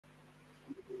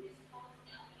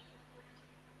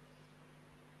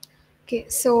Okay,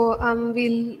 so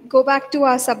we'll go back to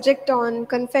our subject on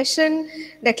confession,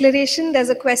 declaration. There's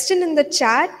a question in the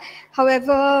chat.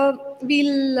 However,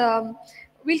 we'll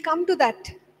come to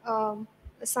that.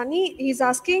 Sunny, he's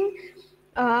asking,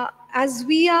 as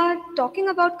we are talking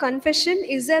about confession,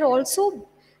 is there also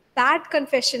bad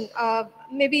confession?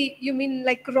 Maybe you mean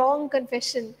like wrong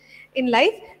confession in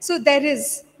life. So there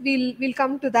is. We'll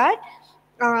come to that.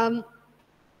 Um,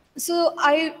 so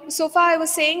far I was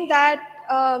saying that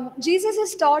Jesus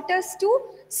has taught us to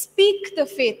speak the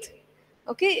faith.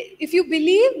 Okay, if you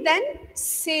believe, then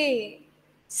say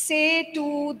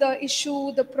to the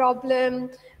issue, the problem,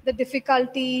 the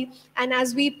difficulty, and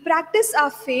as we practice our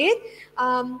faith,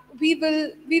 we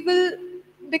will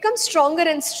become stronger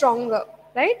and stronger,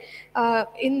 right?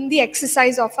 In the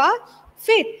exercise of our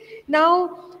faith.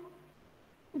 Now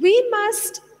we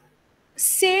must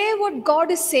say what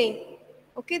God is saying.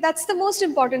 Okay, that's the most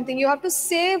important thing. You have to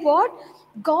say what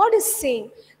God is saying.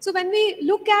 So when we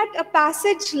look at a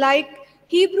passage like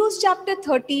Hebrews chapter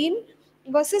 13,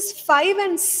 verses 5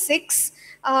 and 6,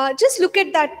 just look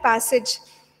at that passage.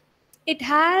 It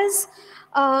has,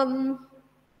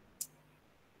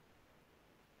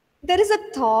 there is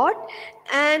a thought,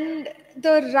 and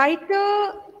the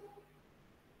writer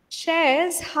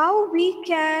shares how we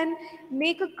can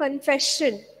make a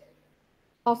confession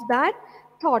of that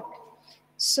thought.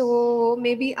 So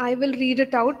maybe I will read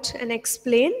it out and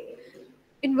explain.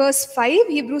 In verse 5,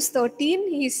 Hebrews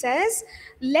 13, he says,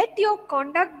 "Let your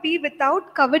conduct be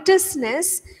without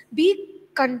covetousness, be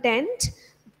content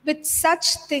with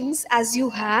such things as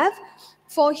you have,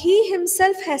 for he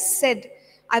himself has said,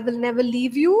 I will never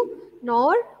leave you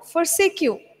nor forsake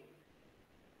you."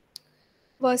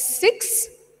 Verse 6,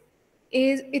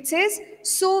 it says,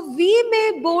 "So we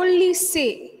may boldly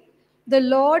say, the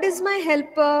Lord is my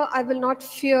helper, I will not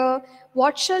fear.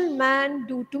 What shall man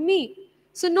do to me?"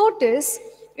 So notice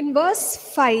in verse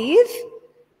 5,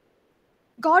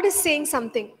 God is saying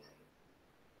something.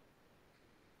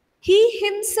 He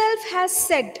himself has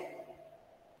said,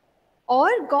 or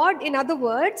God, in other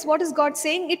words, what is God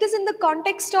saying? It is in the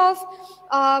context of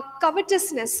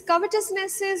covetousness.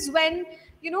 Covetousness is when,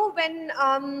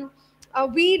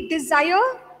 we desire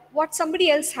what somebody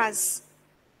else has.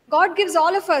 God gives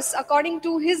all of us according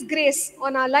to his grace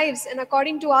on our lives and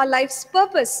according to our life's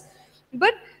purpose.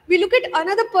 But we look at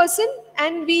another person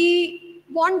and we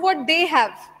want what they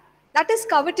have. That is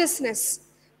covetousness.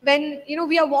 When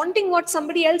we are wanting what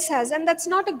somebody else has, and that's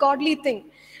not a godly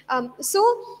thing.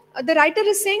 The writer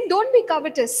is saying, don't be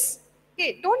covetous.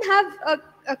 Okay, don't have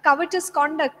a covetous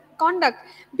conduct.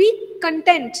 Be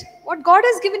content. What God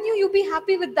has given you, you be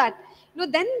happy with that.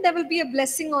 Then there will be a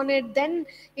blessing on it. Then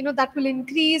that will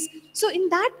increase. So in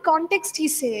that context, he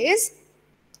says,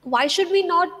 why should we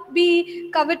not be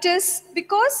covetous?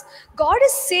 Because God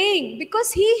is saying,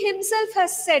 because he himself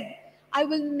has said, I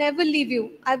will never leave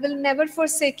you, I will never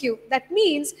forsake you. That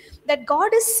means that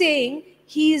God is saying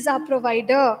he is our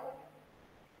provider.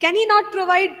 Can he not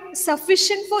provide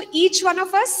sufficient for each one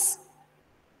of us?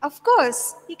 Of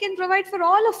course, he can provide for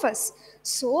all of us.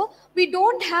 So we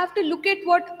don't have to look at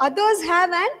what others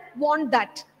have and want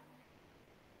that.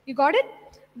 You got it?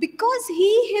 Because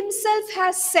he himself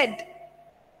has said,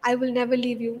 I will never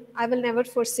leave you, I will never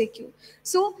forsake you.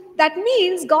 So that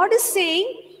means God is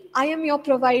saying, I am your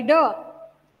provider.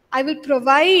 I will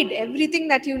provide everything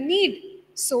that you need.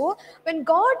 So when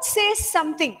God says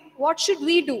something, what should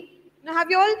we do? Now, have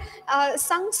you all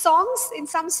sung songs? In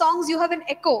some songs you have an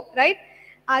echo, right?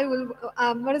 I will,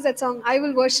 what is that song? I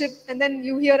will worship, and then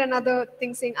you hear another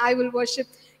thing saying, I will worship.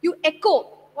 You echo.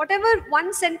 Whatever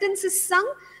one sentence is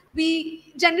sung,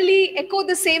 we generally echo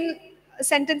the same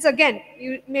sentence again.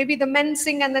 Maybe the men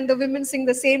sing and then the women sing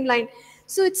the same line.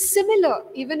 So it's similar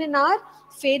even in our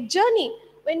faith journey.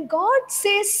 When God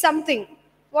says something,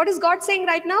 what is God saying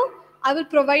right now? I will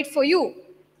provide for you.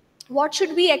 What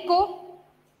should we echo?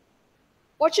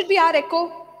 What should be our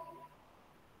echo?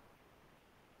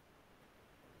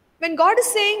 When God is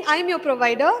saying, I am your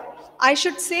provider, I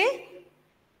should say,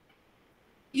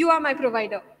 you are my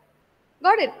provider.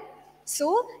 Got it?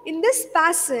 So, in this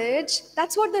passage,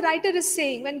 that's what the writer is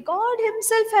saying. When God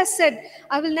himself has said,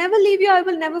 I will never leave you, I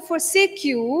will never forsake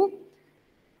you,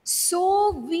 so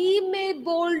we may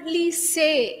boldly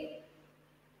say,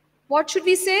 what should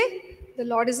we say? The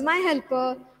Lord is my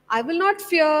helper, I will not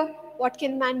fear, what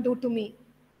can man do to me?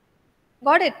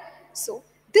 Got it? So,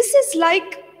 this is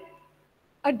like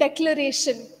a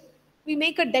declaration. We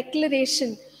make a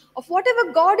declaration of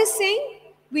whatever God is saying,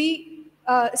 we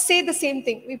say the same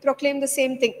thing. We proclaim the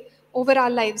same thing over our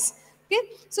lives. Okay?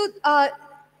 So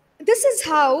This is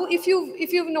how, if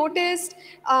you've noticed,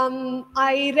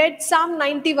 I read Psalm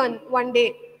 91 one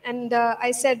day, and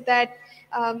I said that,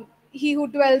 he who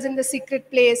dwells in the secret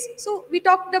place. So we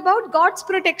talked about God's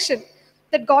protection,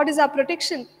 that God is our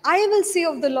protection. I will say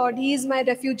of the Lord, He is my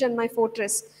refuge and my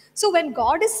fortress. So when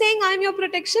God is saying, I am your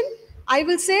protection, I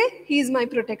will say, He is my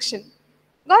protection.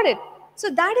 Got it? So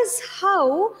that is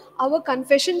how our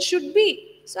confession should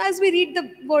be. So as we read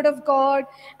the Word of God,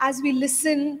 as we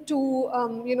listen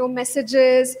to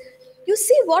messages, you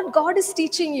see what God is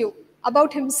teaching you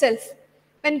about Himself.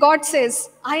 When God says,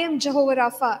 "I am Jehovah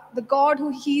Rapha, the God who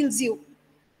heals you,"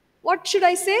 what should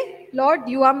I say? Lord,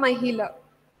 you are my healer.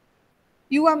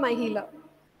 You are my healer.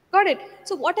 Got it?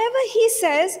 So, whatever He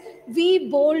says, we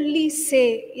boldly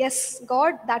say, Yes,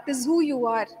 God, that is who you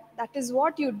are. That is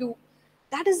what you do.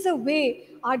 That is the way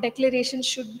our declaration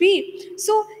should be.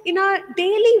 So, in our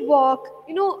daily walk,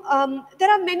 there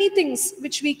are many things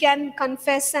which we can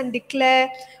confess and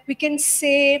declare. We can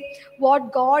say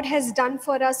what God has done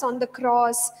for us on the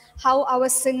cross, how our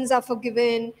sins are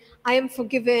forgiven. I am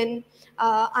forgiven.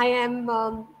 I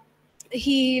am.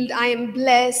 Healed, I am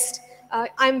blessed,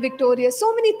 I'm victorious.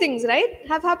 So many things, right,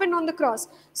 have happened on the cross.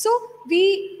 So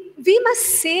we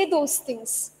must say those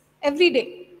things every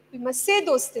day. We must say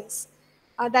those things,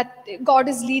 that God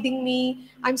is leading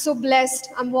me, I'm so blessed,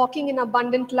 I'm walking in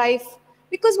abundant life.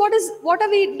 Because what are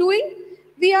we doing?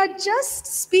 We are just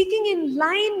speaking in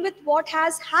line with what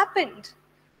has happened,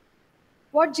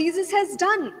 what Jesus has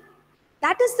done.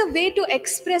 That is the way to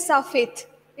express our faith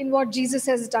in what Jesus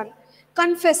has done.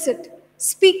 Confess it,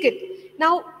 speak it.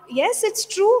 Now, yes, it's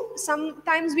true.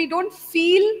 Sometimes we don't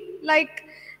feel like,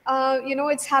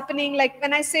 it's happening. Like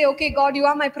when I say, okay, God, you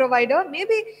are my provider,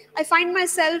 maybe I find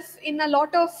myself in a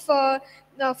lot of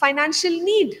financial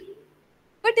need.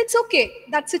 But it's okay.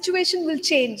 That situation will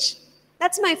change.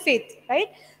 That's my faith,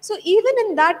 right? So even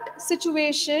in that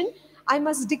situation, I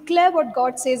must declare what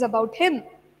God says about Him.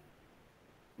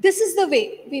 This is the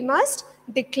way we must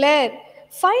declare.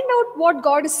 Find out what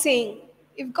God is saying.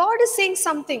 If God is saying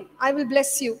something, I will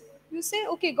bless you. You say,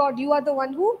 okay, God, you are the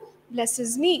one who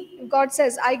blesses me. If God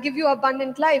says, I give you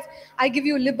abundant life, I give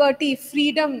you liberty,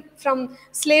 freedom from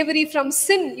slavery, from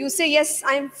sin. You say, yes,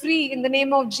 I am free in the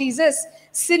name of Jesus.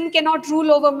 Sin cannot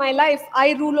rule over my life.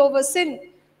 I rule over sin.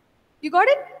 You got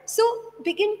it? So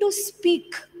begin to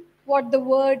speak what the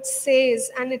word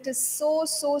says, and it is so,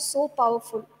 so, so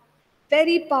powerful.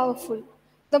 Very powerful.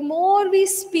 The more we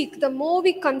speak, the more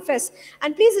we confess.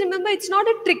 And please remember, it's not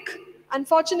a trick.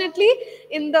 Unfortunately,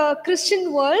 in the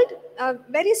Christian world,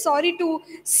 very sorry to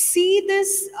see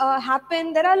this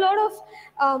happen. There are a lot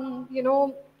of,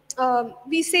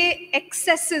 we say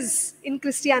excesses in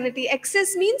Christianity.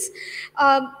 Excess means,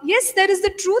 yes, there is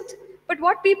the truth, but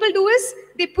what people do is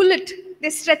they pull it, they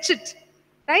stretch it,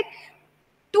 right,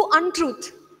 to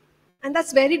untruth. And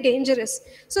that's very dangerous.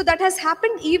 So that has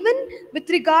happened even with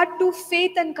regard to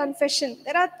faith and confession.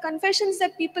 There are confessions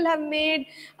that people have made,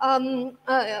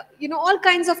 all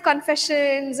kinds of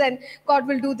confessions, and God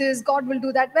will do this, God will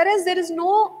do that, whereas there is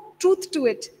no truth to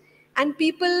it. And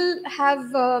people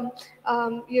have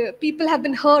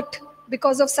been hurt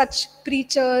because of such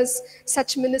preachers,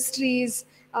 such ministries,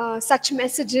 such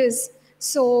messages.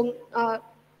 So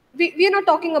we are not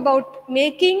talking about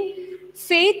making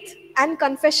faith and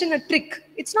confession a trick.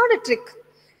 It's not a trick.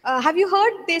 Have you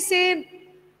heard they say,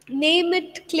 name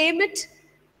it, claim it?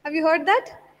 Have you heard that?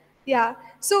 Yeah.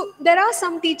 So there are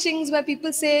some teachings where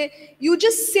people say, you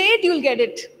just say it, you'll get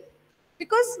it.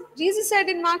 Because Jesus said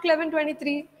in Mark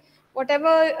 11:23,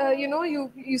 whatever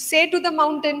you say to the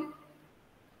mountain.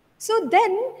 So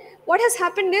then what has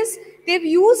happened is they've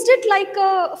used it like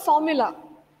a formula.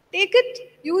 Take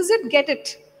it, use it, get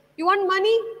it. You want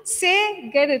money? Say,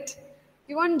 get it.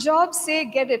 You want job? Say,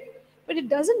 get it. But it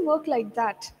doesn't work like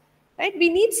that. Right? We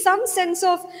need some sense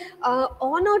of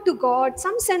honor to God,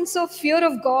 some sense of fear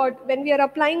of God when we are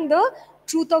applying the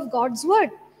truth of God's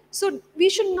word. So we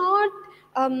should not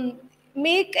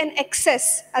make an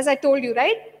excess, as I told you,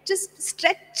 right? Just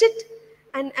stretch it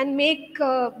and make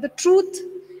the truth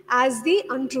as the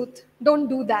untruth. Don't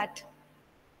do that.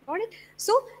 Got it?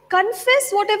 So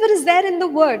confess whatever is there in the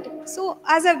word. So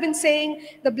as I've been saying,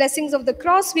 the blessings of the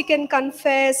cross we can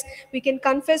confess. We can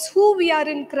confess who we are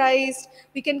in Christ.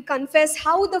 We can confess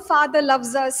how the Father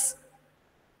loves us.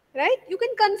 Right? You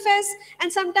can confess,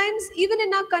 and sometimes even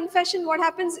in our confession, what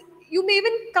happens, you may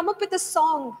even come up with a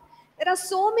song. There are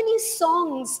so many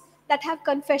songs that have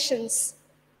confessions.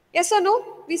 Yes or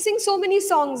no? We sing so many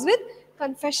songs with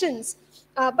confessions.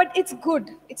 But it's good.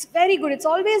 It's very good. It's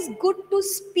always good to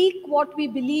speak what we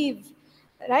believe.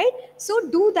 Right? So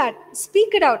do that.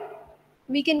 Speak it out.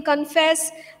 We can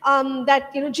confess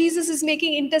that Jesus is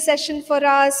making intercession for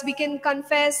us. We can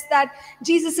confess that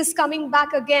Jesus is coming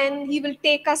back again. He will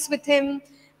take us with him.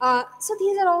 So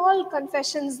these are all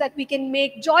confessions that we can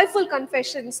make, joyful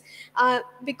confessions,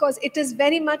 because it is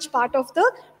very much part of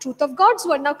the truth of God's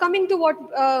word. Now, coming to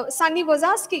what Sunny was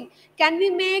asking, can we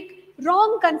make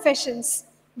wrong confessions?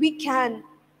 We can.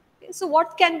 So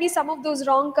what can be some of those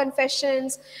wrong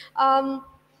confessions?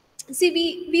 See,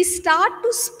 we start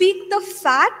to speak the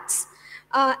facts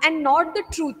and not the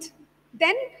truth.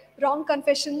 Then wrong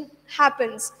confession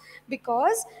happens,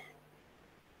 because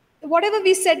whatever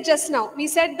we said just now, we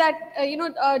said that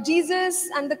Jesus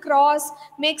and the cross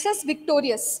makes us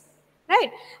victorious,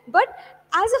 right? But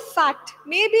as a fact,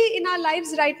 maybe in our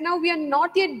lives right now we are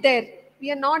not yet there.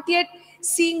 We are not yet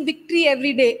seeing victory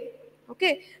every day.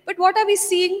 Okay, but what are we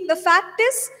seeing? The fact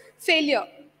is failure.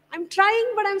 I'm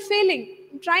trying, but I'm failing.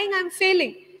 I'm trying, I'm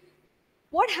failing.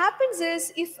 What happens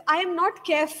is, if I am not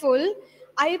careful,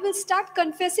 I will start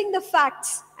confessing the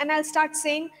facts, and I'll start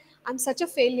saying, I'm such a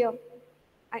failure.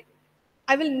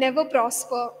 I will never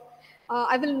prosper.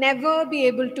 I will never be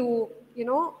able to,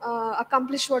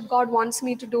 accomplish what God wants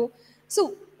me to do.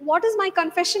 So, what is my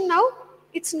confession now?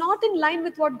 It's not in line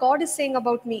with what God is saying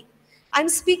about me. I'm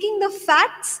speaking the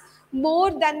facts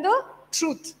more than the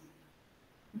truth.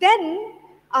 Then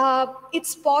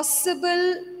it's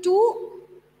possible to,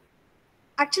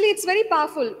 actually it's very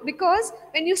powerful, because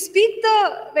when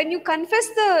you confess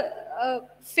the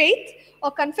faith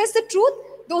or confess the truth,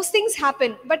 those things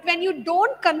happen. But when you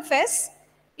don't confess,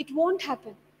 it won't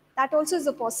happen. That also is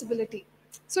a possibility.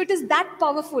 So it is that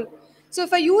powerful. So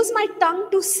if I use my tongue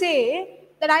to say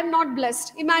that I'm not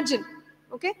blessed, imagine,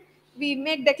 okay, we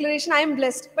make declaration, I am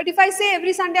blessed, but if I say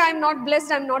every Sunday I'm not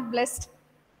blessed, I'm not blessed,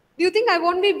 do you think I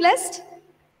won't be blessed?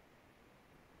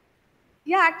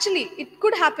 Yeah, actually it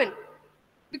could happen,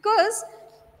 because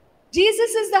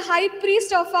Jesus is the high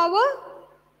priest of our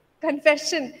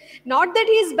confession. Not that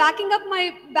he is backing up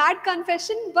my bad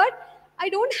confession, but I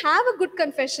don't have a good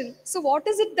confession. So what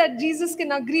is it that Jesus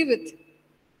can agree with,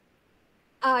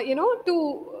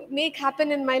 to make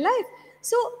happen in my life?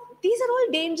 So these are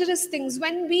all dangerous things.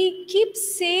 When we keep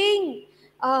saying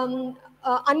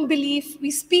unbelief, we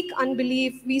speak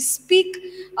unbelief, we speak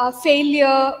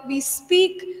failure, we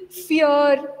speak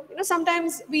fear.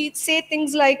 Sometimes we say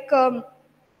things like, I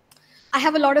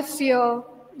have a lot of fear.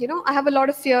 I have a lot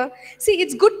of fear. See,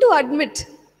 it's good to admit.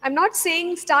 I'm not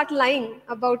saying start lying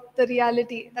about the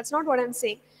reality. That's not what I'm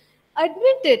saying.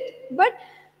 Admit it, but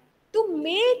to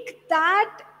make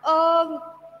that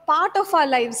part of our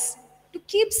lives, to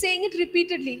keep saying it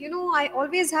repeatedly. I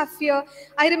always have fear.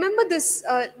 I remember this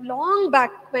long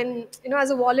back when,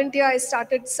 as a volunteer, I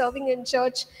started serving in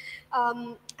church.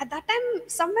 At that time,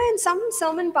 somewhere in some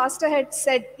sermon, pastor had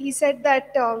said, he said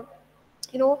that,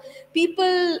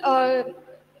 people,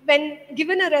 when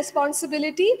given a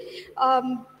responsibility,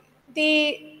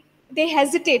 they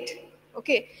hesitate,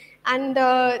 okay, and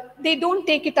they don't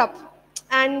take it up,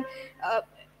 and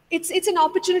it's an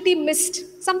opportunity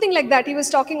missed, something like that. He was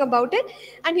talking about it,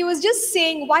 and he was just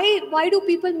saying, why do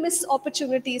people miss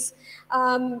opportunities?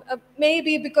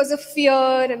 Maybe because of fear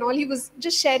and all. He was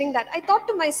just sharing that. I thought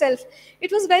to myself,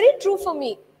 it was very true for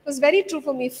me. It was very true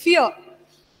for me. Fear.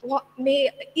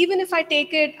 Even if I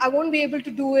take it, I won't be able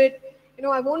to do it.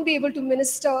 I won't be able to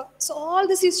minister. So all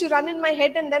this used to run in my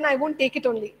head, and then I won't take it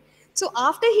only. So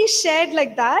after he shared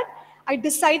like that, I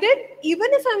decided, even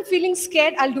if I'm feeling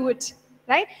scared, I'll do it,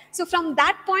 right? So from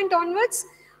that point onwards,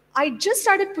 I just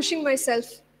started pushing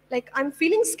myself. Like, I'm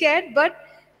feeling scared, but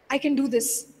I can do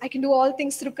this. I can do all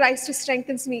things through Christ who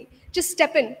strengthens me. Just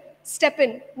step in,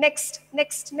 next,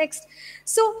 next, next.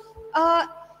 So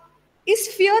is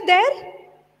fear there?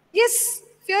 Yes,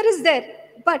 fear is there.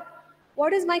 But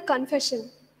what is my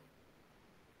confession?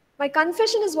 My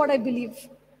confession is what I believe.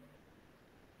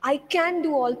 I can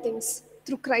do all things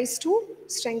through Christ who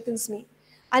strengthens me.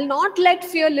 I'll not let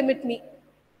fear limit me.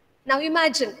 Now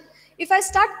imagine, if I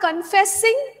start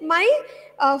confessing my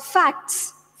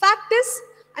facts. Fact is,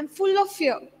 I'm full of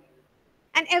fear.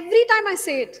 And every time I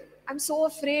say it, I'm so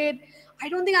afraid. I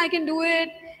don't think I can do it.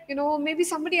 Maybe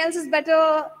somebody else is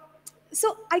better.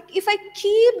 So if I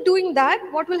keep doing that,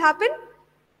 what will happen?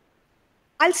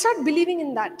 I'll start believing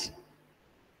in that,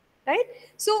 right?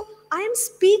 So I am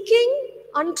speaking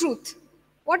untruth.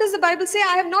 What does the Bible say?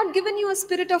 I have not given you a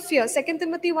spirit of fear, 2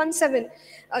 Timothy 1:7.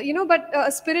 But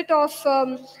a spirit of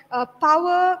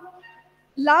power,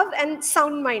 love, and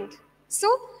sound mind. So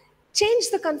change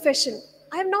the confession.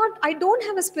 I don't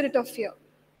have a spirit of fear.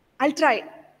 I'll try.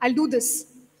 I'll do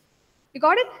this. You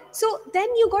got it? So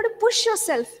then you got to push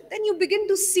yourself. Then you begin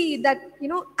to see that,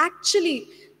 actually,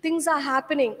 Things are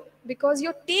happening because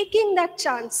you're taking that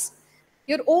chance.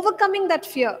 You're overcoming that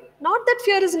fear. Not that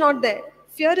fear is not there.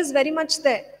 Fear is very much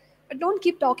there. But don't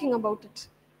keep talking about it.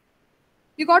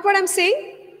 You got what I'm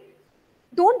saying?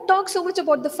 Don't talk so much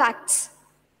about the facts.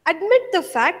 Admit the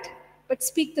fact, but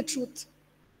speak the truth.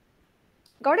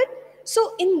 Got it?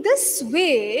 So, in this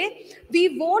way,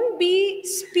 we won't be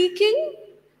speaking.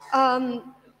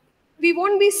 Um, we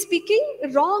won't be speaking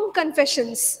wrong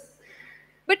confessions.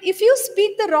 But if you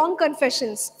speak the wrong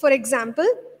confessions, for example,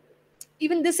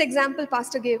 even this example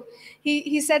Pastor gave,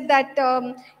 he said that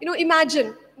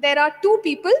imagine there are two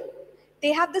people,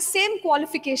 they have the same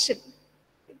qualification.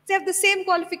 They have the same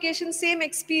qualification, same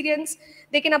experience,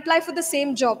 they can apply for the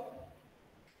same job.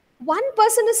 One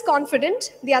person is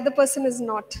confident, the other person is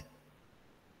not.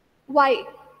 Why?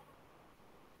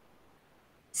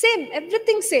 Same,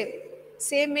 everything same.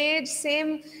 Same age,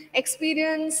 same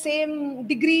experience, same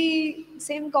degree,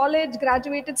 same college,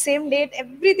 graduated, same date,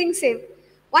 everything same.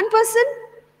 One person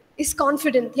is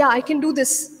confident, yeah, I can do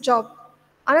this job.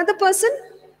 Another person,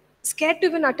 scared to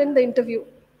even attend the interview.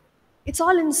 It's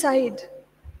all inside.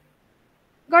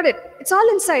 Got it? It's all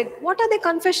inside. What are their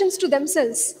confessions to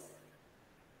themselves?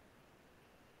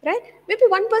 Right? Maybe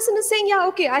one person is saying, yeah,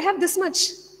 okay, I have this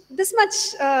much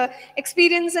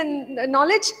experience and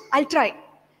knowledge, I'll try.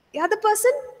 The other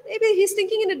person, maybe he's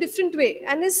thinking in a different way,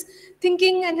 and his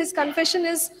thinking and his confession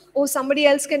is, oh, somebody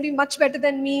else can be much better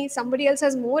than me, somebody else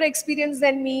has more experience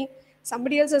than me,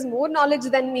 somebody else has more knowledge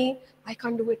than me, I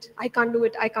can't do it, I can't do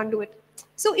it, I can't do it.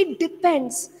 So it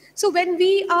depends. So when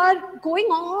we are going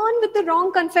on with the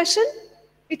wrong confession,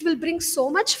 it will bring so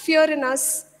much fear in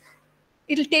us.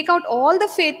 It'll take out all the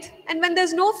faith. And when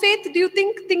there's no faith, do you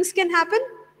think things can happen?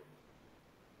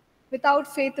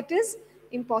 Without faith, it is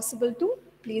impossible to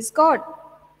please God.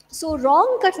 So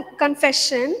wrong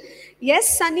confession,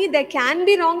 yes, Sunny, there can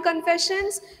be wrong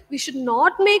confessions. We should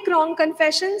not make wrong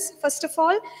confessions, first of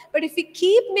all. But if we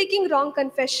keep making wrong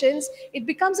confessions, it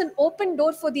becomes an open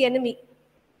door for the enemy.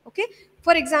 Okay?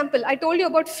 For example, I told you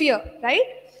about fear, right?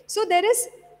 So there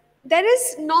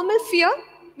is normal fear,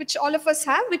 which all of us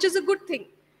have, which is a good thing.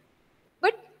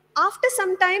 But after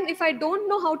some time, if I don't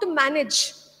know how to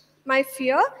manage my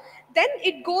fear, then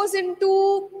it goes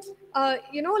into,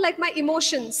 like my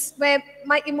emotions, where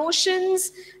my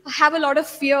emotions have a lot of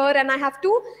fear and I have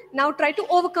to now try to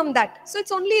overcome that. So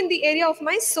it's only in the area of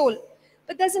my soul.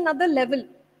 But there's another level.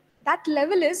 That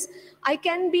level is I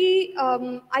can be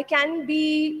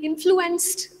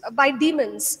influenced by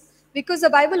demons, because the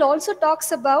Bible also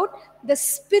talks about the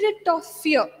spirit of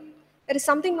fear. There is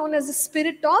something known as the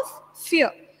spirit of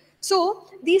fear. So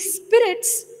these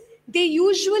spirits, they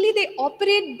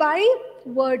operate by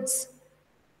words.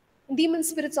 Demon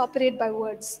spirits operate by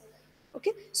words.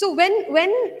 Okay. So when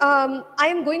I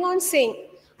am going on saying,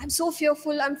 I'm so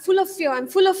fearful, I'm full of fear, I'm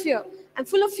full of fear, I'm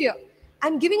full of fear,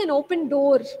 I'm giving an open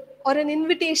door or an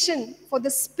invitation for the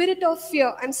spirit of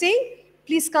fear. I'm saying,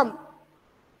 please come.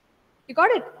 You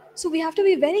got it? So we have to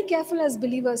be very careful as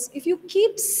believers. If you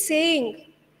keep saying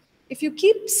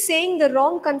the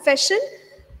wrong confession,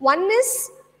 one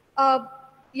is,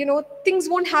 things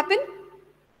won't happen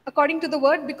according to the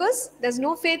word because there's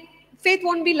no faith. Faith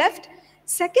won't be left.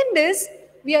 Second is,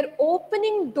 we are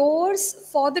opening doors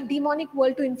for the demonic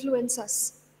world to influence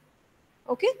us.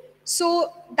 Okay?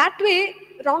 So that way,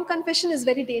 wrong confession is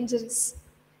very dangerous.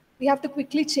 We have to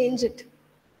quickly change it.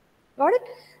 Got it?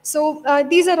 So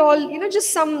these are all,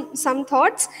 just some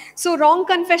thoughts. So wrong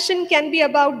confession can be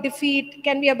about defeat,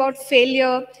 can be about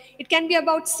failure. It can be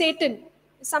about Satan.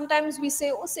 Sometimes we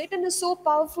say, oh, Satan is so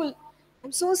powerful.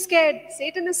 I'm so scared.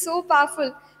 Satan is so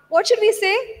powerful. What should we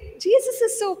say? Jesus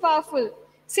is so powerful.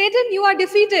 Satan, you are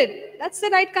defeated. That's the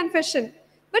right confession.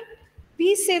 But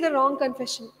we say the wrong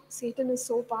confession. Satan is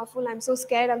so powerful. I'm so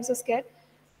scared. I'm so scared.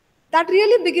 That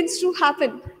really begins to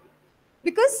happen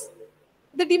because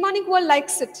the demonic world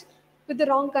likes it with the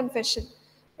wrong confession.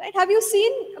 Right? Have you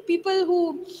seen people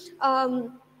who,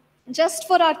 just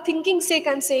for our thinking sake,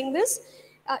 I'm saying this,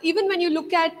 even when you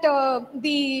look at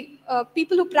the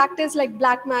people who practice like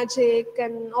black magic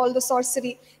and all the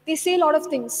sorcery, they say a lot of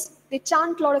things. They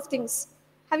chant a lot of things.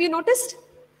 Have you noticed?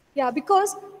 Yeah,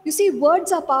 because you see,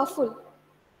 words are powerful.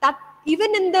 That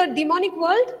even in the demonic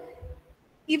world,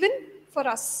 even for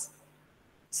us.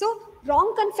 So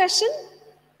wrong confession,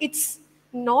 it's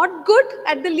not good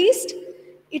at the least.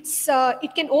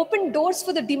 It can open doors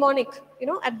for the demonic,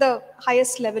 at the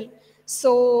highest level.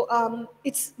 So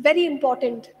it's very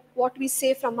important what we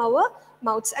say from our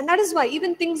mouths. And that is why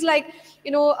even things like,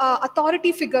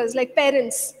 authority figures like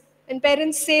parents, and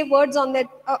parents say words on that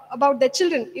about their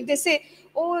children. If they say,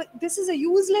 oh, this is a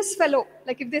useless fellow,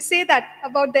 like if they say that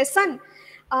about their son,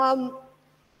 um,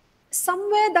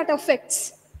 somewhere that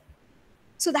affects.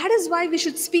 So that is why we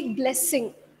should speak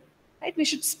blessing, right? We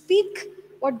should speak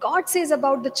what God says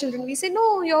about the children. We say,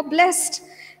 no, you're blessed.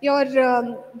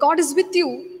 God is with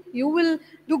you. You will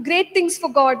do great things for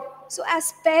God. So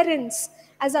as parents,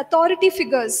 as authority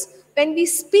figures, when we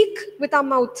speak with our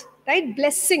mouth, right,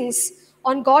 blessings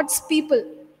on God's people,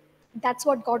 that's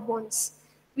what God wants.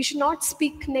 We should not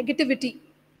speak negativity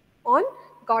on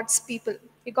God's people.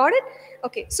 You got it?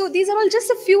 Okay, so these are all just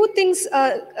a few things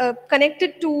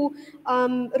connected to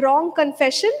wrong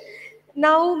confession.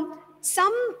 Now,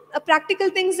 some practical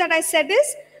things that I said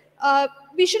is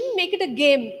we shouldn't make it a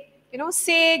game.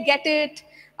 Say, get it,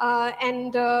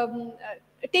 and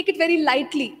take it very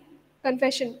lightly,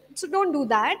 confession. So don't do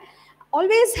that.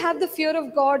 Always have the fear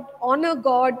of God, honor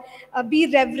God, be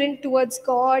reverent towards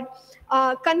God.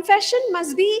 Confession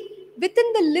must be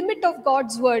within the limit of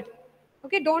God's word.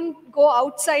 Okay, don't go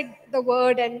outside the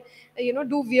word and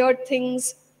do weird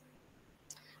things.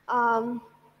 um,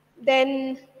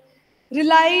 then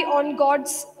rely on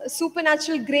God's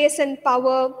supernatural grace and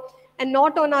power and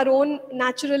not on our own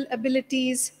natural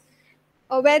abilities.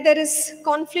 Where there is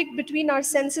conflict between our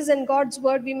senses and God's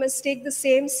word, we must take the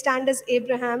same stand as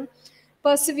Abraham,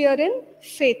 persevere in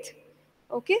faith.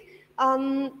 Okay?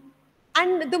 And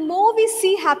the more we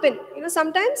see happen,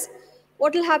 sometimes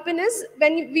what will happen is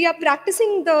when we are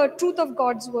practicing the truth of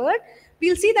God's word,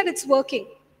 we'll see that it's working.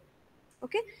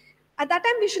 Okay? At that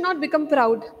time, we should not become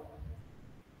proud.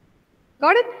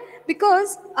 Got it?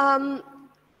 Because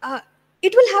uh,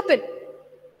 it will happen.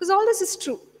 Because all this is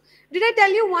true. Did I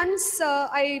tell you once?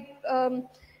 I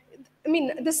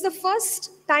mean, this is the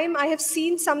first time I have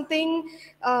seen something,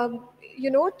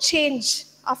 change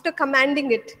after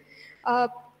commanding it. Uh,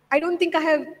 I don't think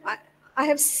I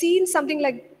have seen something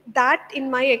like that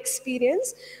in my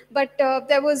experience. But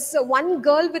there was one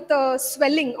girl with a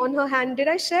swelling on her hand. Did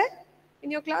I share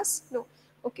in your class? No.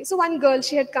 Okay. So one girl,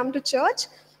 she had come to church,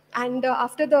 and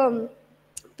after the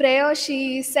prayer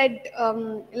she said,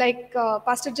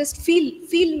 pastor, just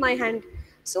feel my hand.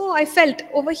 So I felt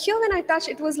over here. When I touched,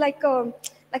 it was like a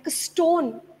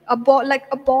stone, a ball, like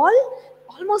a ball,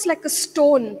 almost like a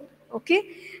stone.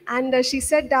 Okay. And she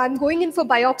said, I'm going in for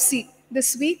biopsy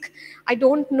this week. I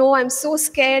don't know, I'm so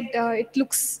scared. It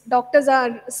looks, doctors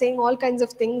are saying all kinds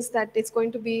of things, that it's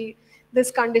going to be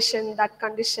this condition, that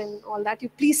condition, all that. You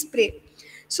please pray.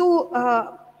 So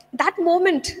that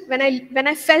moment when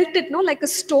I felt it, no, like a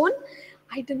stone,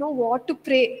 I didn't know what to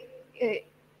pray. Uh,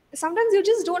 Sometimes you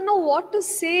just don't know what to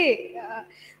say.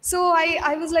 So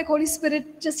I was like, Holy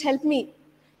Spirit, just help me.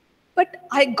 But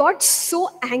I got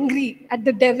so angry at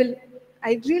the devil.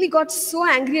 I really got so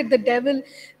angry at the devil,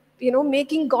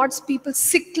 making God's people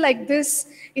sick like this.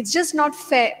 It's just not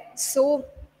fair. So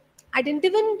I didn't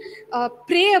even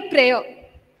pray a prayer.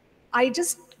 I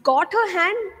just got her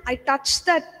hand. I touched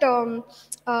that,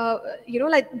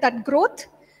 like that growth.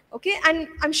 Okay. And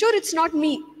I'm sure it's not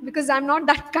me, because I'm not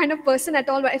that kind of person at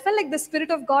all. But I felt like the Spirit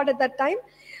of God at that time.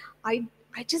 I,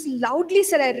 I just loudly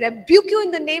said, I rebuke you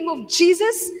in the name of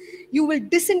Jesus. You will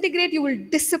disintegrate. You will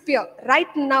disappear right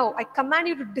now. I command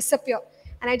you to disappear.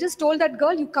 And I just told that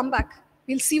girl, you come back.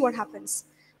 We'll see what happens.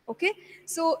 Okay.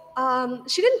 So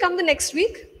she didn't come the next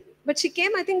week, but she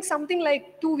came, I think, something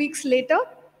like 2 weeks later.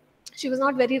 She was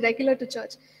not very regular to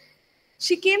church.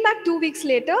 She came back 2 weeks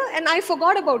later, and I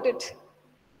forgot about it.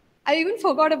 I even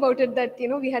forgot about it, that,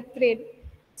 we had prayed.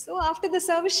 So after the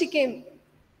service, she came.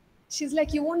 She's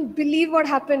like, you won't believe what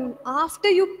happened. After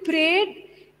you prayed,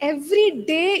 every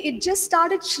day it just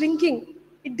started shrinking.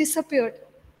 It disappeared.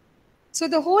 So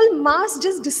the whole mass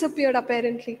just disappeared,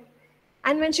 apparently.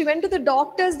 And when she went to the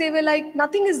doctors, they were like,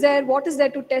 nothing is there. What is there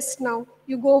to test now?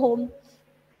 You go home.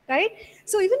 Right?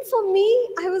 So even for me,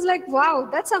 I was like, wow,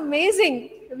 that's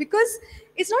amazing, because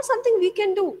it's not something we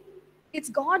can do. It's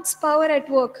God's power at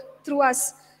work through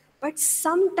us. But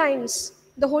sometimes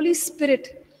the Holy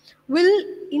Spirit will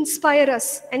inspire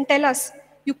us and tell us,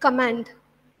 you command,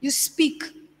 you speak,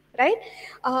 right?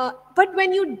 But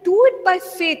when you do it by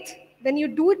faith, when you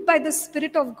do it by the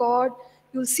Spirit of God,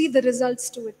 you'll see the results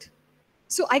to it.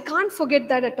 So I can't forget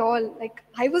that at all. Like,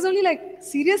 I was only like,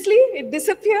 seriously? It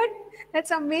disappeared?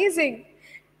 That's amazing.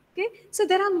 Okay. So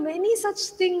there are many such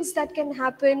things that can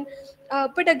happen.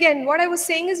 But again, what I was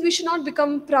saying is we should not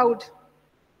become proud.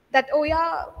 That, oh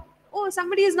yeah, oh,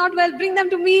 somebody is not well, bring them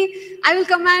to me. I will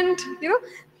command,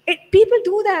 people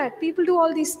do that. People do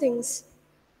all these things.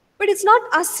 But it's not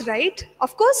us, right?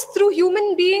 Of course, through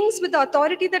human beings with the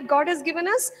authority that God has given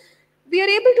us, we are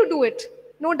able to do it,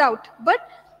 no doubt. But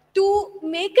to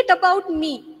make it about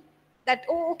me, that,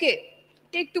 oh, okay,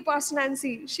 take to Pastor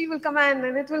Nancy, she will command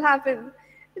and it will happen.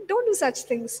 Don't do such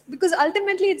things, because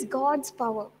ultimately it's God's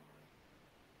power.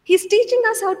 He's teaching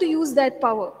us how to use that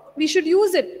power. We should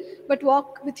use it, but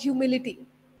walk with humility.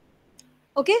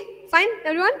 Okay, fine,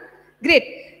 everyone?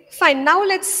 Great. Fine. Now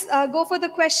let's go for the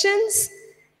questions.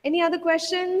 Any other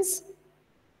questions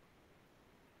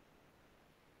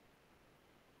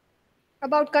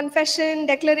about confession,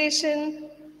 declaration?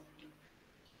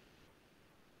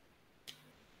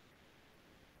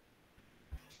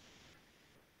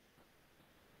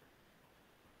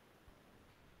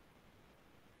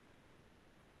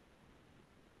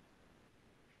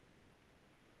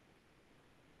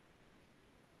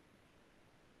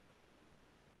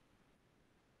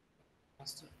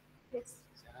 Pastor, Yes.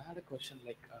 I had a question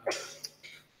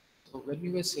so when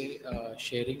you were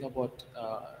sharing about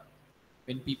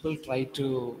when people try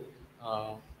to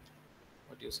uh,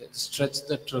 what do you say, stretch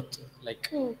the truth,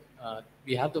 Hmm.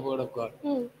 we have the word of God,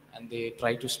 Hmm. and they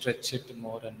try to stretch it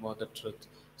more and more, the truth.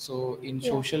 So in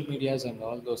Yeah. social medias and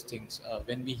all those things,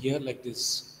 when we hear like this,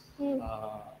 Hmm.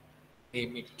 uh,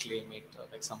 name it, claim it,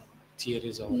 like some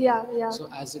theories or whatever. Yeah. Yeah. So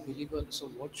as a believer, so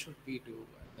what should we do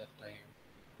at that time?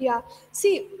 Yeah.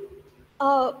 See,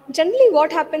 generally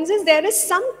what happens is there is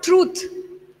some truth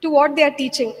to what they are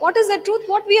teaching. What is the truth?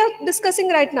 What we are discussing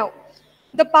right now.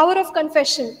 The power of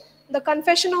confession, the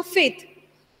confession of faith.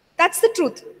 That's the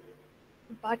truth.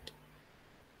 But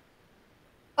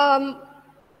um,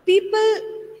 people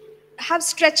have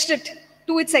stretched it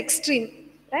to its extreme,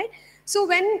 right? So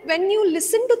when you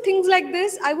listen to things like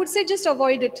this, I would say just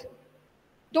avoid it.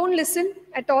 Don't listen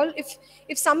at all.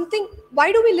 If something,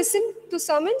 why do we listen to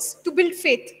sermons? To build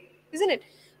faith, isn't it?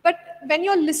 But when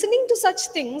you're listening to such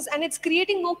things and it's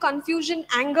creating more confusion,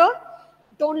 anger,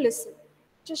 don't listen.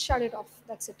 Just shut it off.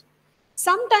 That's it.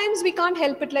 Sometimes we can't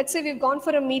help it. Let's say we've gone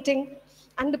for a meeting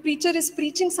and the preacher is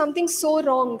preaching something so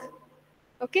wrong.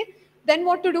 Okay, then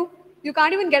what to do? You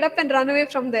can't even get up and run away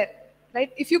from there,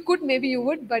 right? If you could, maybe you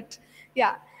would, but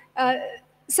yeah. uh,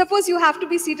 Suppose you have to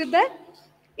be seated there.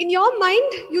 In your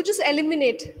mind, you just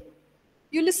eliminate.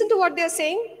 You listen to what they're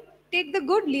saying, take the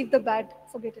good, leave the bad,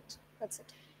 forget it. That's it.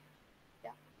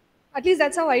 Yeah, at least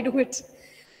that's how I do it.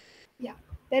 Yeah,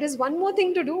 there is one more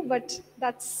thing to do, but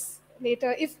that's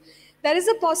later. If there is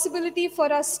a possibility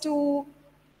for us to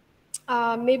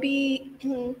maybe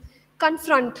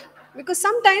confront, because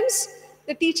sometimes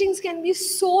the teachings can be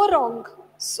so wrong,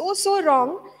 so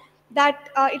wrong, that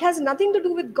it has nothing to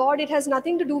do with God, it has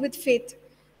nothing to do with faith,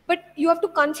 but you have to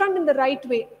confront in the right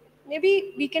way.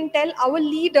 Maybe we can tell our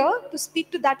leader to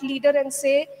speak to that leader and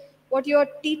say, what you're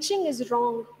teaching is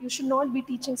wrong, you should not be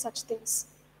teaching such things.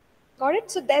 Got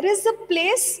it? So there is a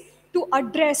place to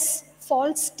address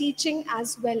false teaching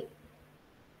as well.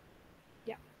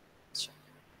 Yeah, sure.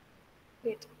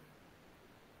 Great.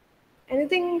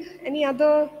 Anything, any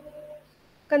other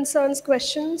concerns,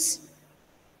 questions?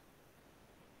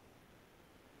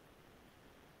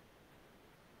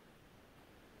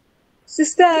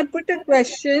 Sister, I put a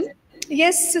question.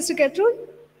 Yes, Sister Gertrude?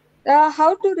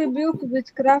 How to rebuke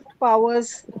witchcraft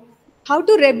powers? How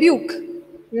to rebuke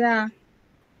Yeah,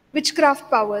 witchcraft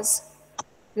powers?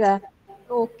 yeah.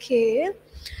 Okay.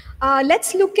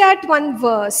 Let's look at one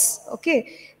verse.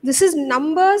 Okay. This is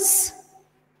Numbers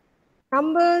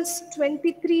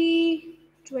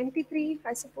 23,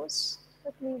 I suppose.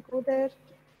 Let me go there.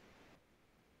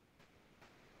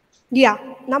 Yeah,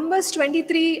 Numbers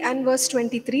 23 and verse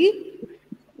 23.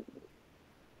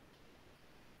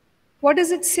 What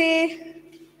does it say?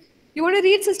 You want to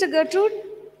read, Sister Gertrude?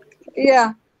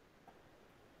 Yeah.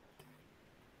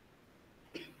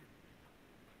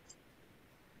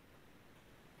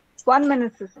 1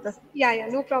 minute, sister. Yeah, yeah,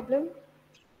 no problem.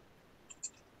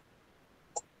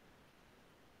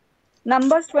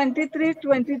 Numbers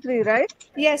 23:23, right?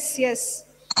 Yes, yes.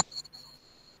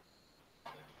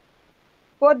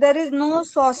 For there is no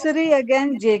sorcery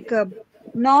against Jacob,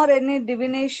 nor any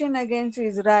divination against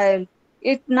Israel.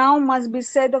 It now must be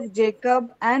said of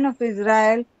Jacob and of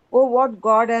Israel, oh, what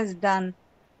God has done.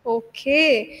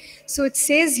 Okay, so it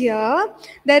says here,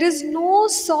 there is no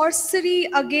sorcery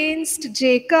against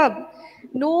Jacob,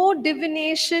 no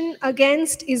divination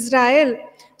against Israel.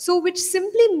 So, which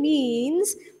simply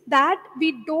means that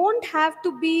we don't have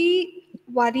to be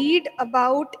worried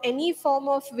about any form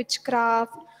of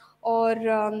witchcraft or,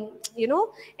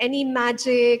 any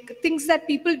magic, things that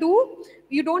people do.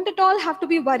 You don't at all have to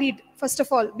be worried, first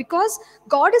of all, because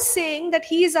God is saying that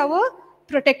He is our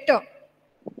protector,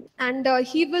 and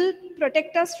he will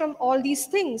protect us from all these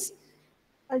things.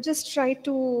 I'll just try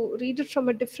to read it from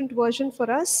a different version for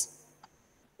us.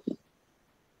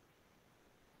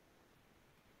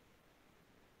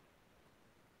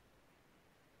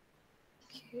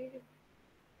 Okay.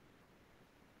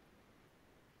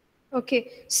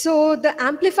 Okay, so the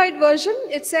amplified version,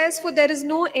 it says, "For there is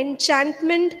no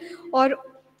enchantment or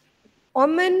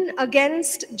omen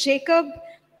against Jacob,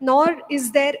 nor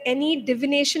is there any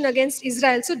divination against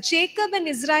Israel." So Jacob and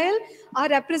Israel are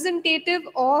representative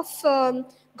of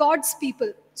God's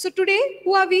people. So today,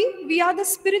 who are we? We are the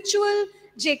spiritual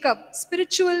Jacob,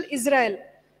 spiritual Israel.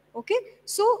 Okay,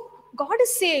 so God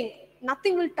is saying,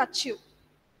 nothing will touch you.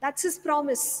 That's his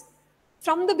promise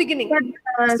from the But, beginning.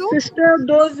 So, sister,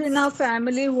 those in our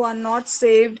family who are not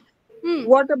saved, hmm,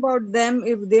 what about them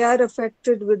if they are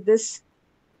affected with this?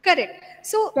 correct.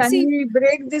 So, Can see, we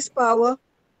break this power?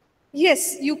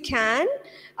 yes, you can.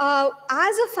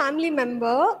 As a family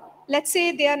member, let's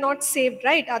say they are not saved,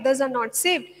 right? Others are not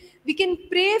saved. We can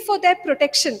pray for their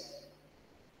protection,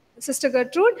 Sister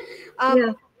Gertrude.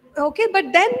 Yeah. Okay,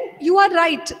 but then you are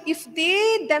right. If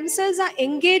they themselves are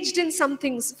engaged in some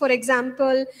things, for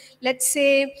example, let's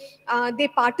say they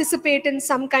participate in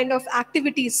some kind of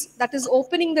activities that is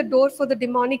opening the door for the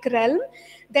demonic realm,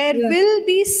 there Yeah. will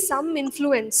be some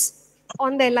influence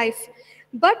on their life.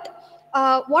 But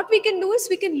what we can do is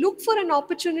we can look for an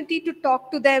opportunity to talk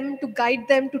to them, to guide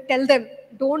them, to tell them,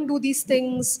 don't do these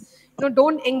things,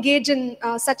 don't engage in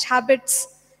such habits.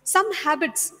 Some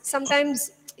habits,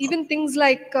 sometimes even things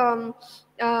like um,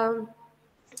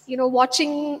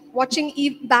 watching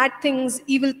bad things,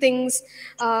 evil things.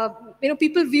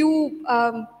 People view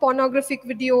pornographic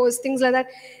videos, things like that.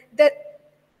 The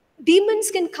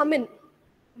demons can come in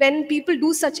when people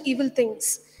do such evil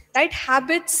things, right?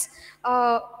 Habits,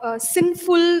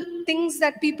 sinful things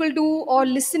that people do, or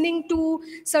listening to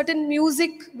certain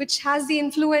music which has the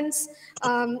influence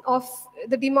of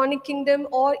the demonic kingdom,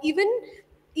 or even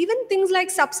things like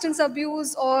substance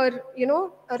abuse, or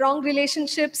wrong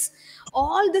relationships.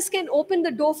 All this can open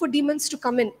the door for demons to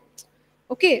come in.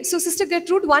 Okay, so Sister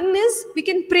Gertrude, one is we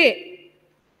can pray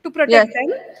to Yes. protect them.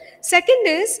 Second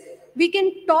is we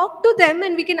can talk to them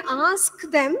and we can ask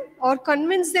them or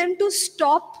convince them to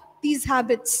stop these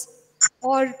habits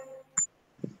or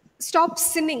stop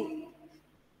sinning,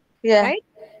 Yeah. right?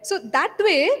 So that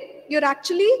way you're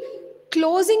actually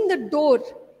closing the door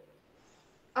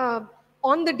uh,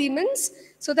 on the demons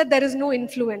so that there is no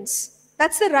influence.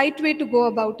 That's the right way to go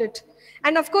about it.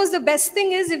 And of course, the best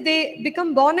thing is if they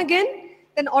become born again,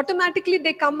 then automatically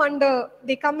they come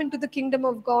into the kingdom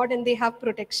of God and they have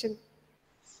protection.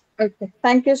 Okay.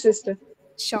 Thank you, sister.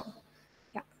 Sure.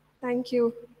 Yeah. Thank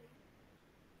you.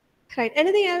 Right.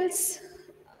 Anything else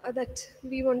that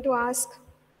we want to ask?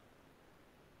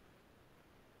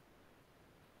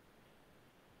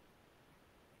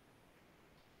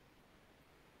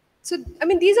 So, I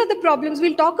mean, these are the problems.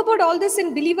 We'll talk about all this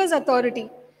in believer's authority.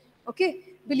 Okay?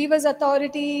 Believer's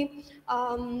authority,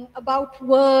 about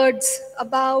words,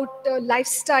 about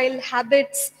lifestyle,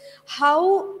 habits,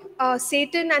 how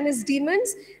Satan and his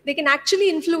demons, they can actually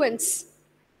influence.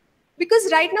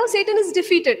 Because right now, Satan is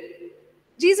defeated.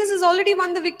 Jesus has already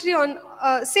won the victory on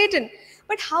Satan.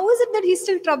 But how is it that he's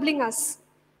still troubling us?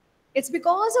 It's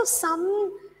because of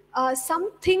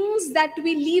some things that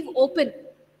we leave open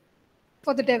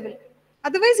for the devil.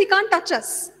 Otherwise, he can't touch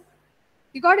us.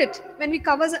 You got it? When we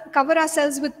cover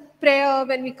ourselves with prayer,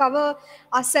 when we cover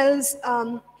ourselves,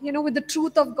 with the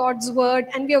truth of God's word,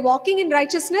 and we are walking in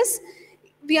righteousness,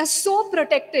 we are so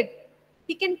protected.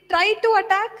 He can try to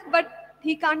attack, but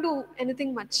he can't do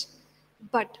anything much.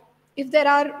 But if there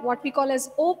are what we call as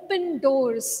open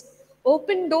doors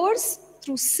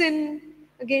through sin,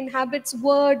 again, habits,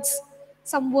 words,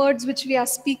 some words which we are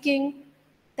speaking,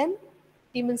 then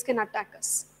demons can attack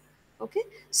us. Okay,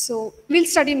 so we'll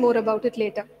study more about it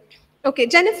later. Okay,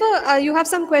 Jennifer, you have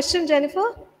some question,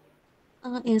 Jennifer?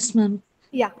 Yes, ma'am.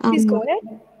 Yeah, please Um, go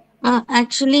ahead.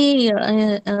 Actually,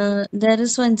 there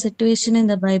is one situation in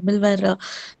the Bible where,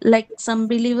 like, some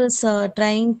believers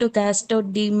trying to cast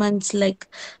out demons, like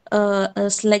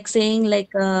saying,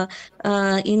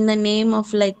 in the name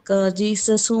of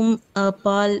Jesus, whom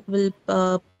Paul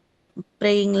will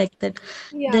praying like that.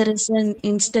 Yeah. There is an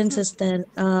instances there.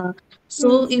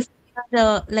 So Hmm. if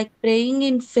like praying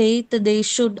in faith, they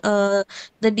should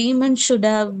the demons should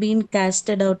have been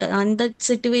casted out. And that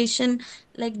situation,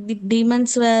 like the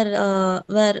demons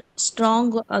were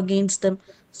strong against them.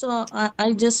 So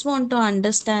I just want to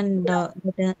understand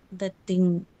that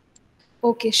thing.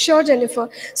 Okay, sure, Jennifer.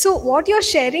 So, what you're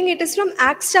sharing, it is from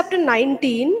Acts chapter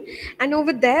 19. And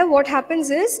over there, what happens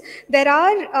is there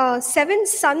are seven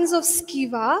sons of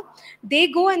Sceva. They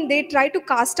go and they try to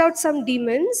cast out some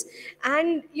demons.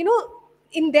 And,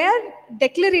 in their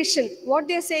declaration, what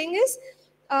they're saying is,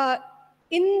 uh,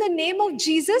 in the name of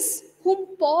Jesus,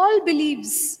 whom Paul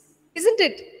believes. Isn't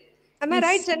it? Am I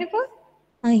right, Yes. Jennifer?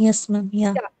 Yes, ma'am.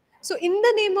 Yeah. Yeah. So in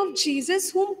the name of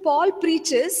Jesus, whom Paul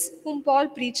preaches,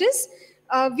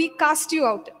 we cast you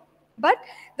out. But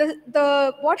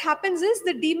the what happens is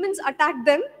the demons attack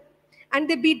them and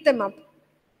they beat them up.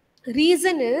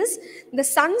 Reason is the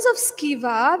sons of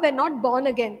Sceva were not born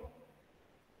again.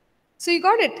 So you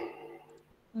got it.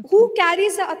 Okay. Who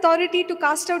carries the authority to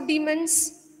cast out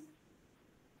demons?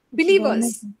 Born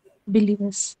Believers. again.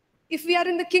 Believers. If we are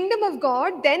in the kingdom of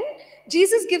God, then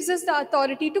Jesus gives us the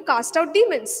authority to cast out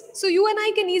demons. So you and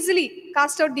I can easily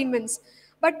cast out demons.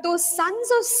 But those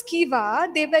sons of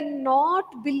Sceva, they were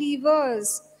not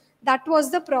believers. That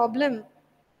was the problem.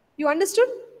 You understood?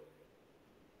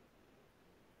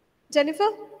 Jennifer?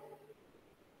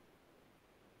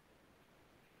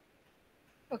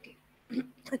 Okay.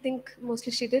 I think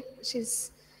mostly she did. She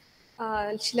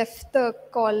left the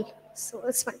call, so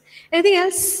it's fine. Anything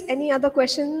else? Any other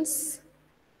questions?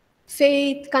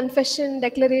 Faith, confession,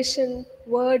 declaration,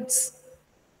 words.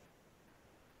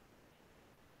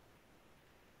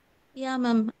 Yeah,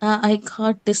 ma'am. I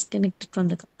got disconnected from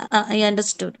the. I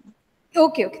understood.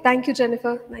 Okay, okay. Thank you,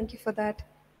 Jennifer. Thank you for that.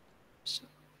 Sure.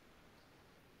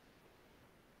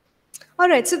 All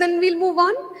right, so then we'll move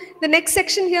on. The next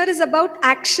section here is about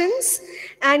actions,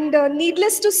 and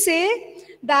needless to say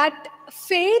that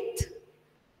faith,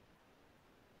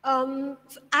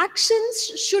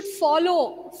 actions should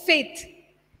follow faith.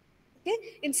 Okay,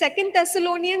 in 2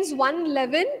 Thessalonians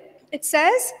 1:11, it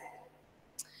says,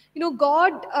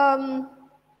 God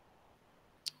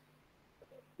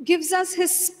gives us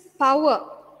His power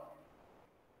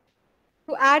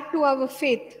to add to our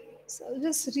faith. So I'll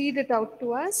just read it out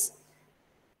to us.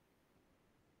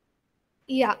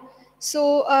 Yeah.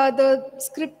 So the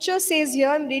scripture says here,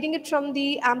 I'm reading it from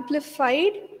the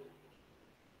Amplified.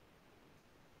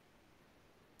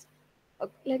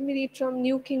 Let me read from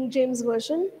New King James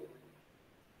Version.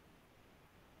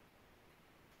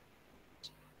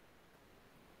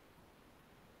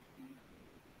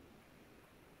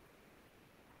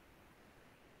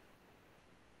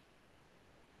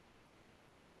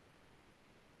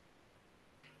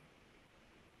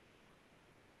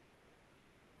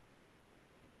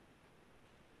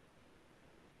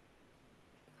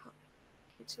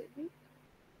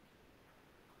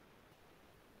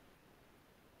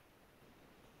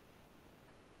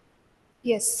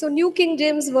 Yes, so New King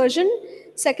James Version,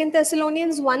 2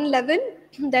 Thessalonians 1:11.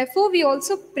 Therefore, we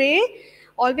also pray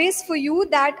always for you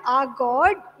that our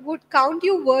God would count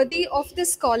you worthy of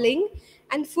this calling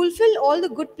and fulfill all the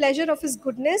good pleasure of His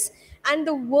goodness and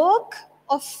the work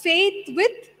of faith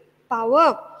with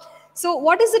power. So,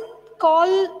 what is it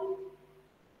called?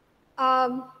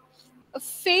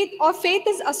 Faith, or faith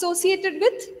is associated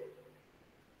with?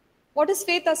 What is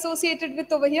faith associated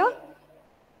with over here?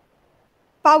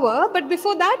 Power, but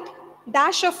before that,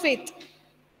 dash of faith.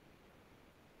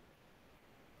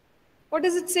 What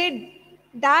does it say?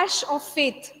 Dash of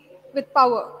faith with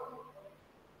power.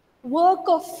 Work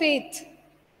of faith.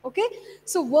 Okay?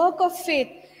 So, work of faith.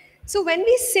 So, when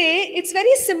we say, it's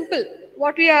very simple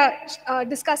what we are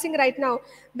discussing right now.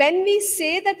 When we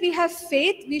say that we have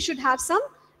faith, we should have some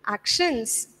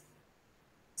actions.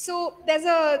 So, there's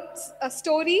a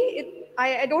story.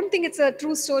 I don't think it's a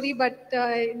true story, but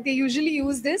they usually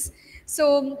use this.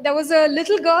 So, there was a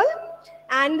little girl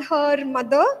and her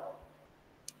mother.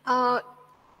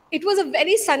 It was a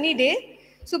very sunny day.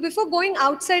 So before going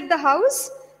outside the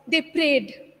house, they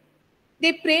prayed.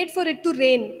 They prayed for it to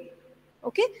rain.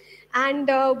 Okay? And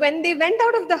when they went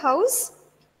out of the house,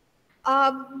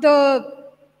 the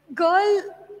girl,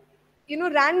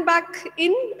 ran back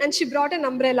in and she brought an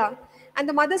umbrella. And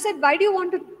the mother said, "Why do you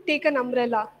want to take an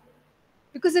umbrella?"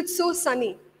 Because it's so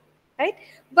sunny, right?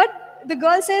 But the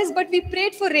girl says, "But we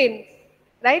prayed for rain,"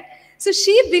 right? So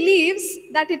she believes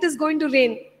that it is going to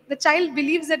rain. The child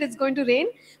believes that it's going to rain,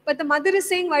 but the mother is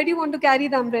saying, "Why do you want to carry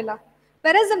the umbrella?"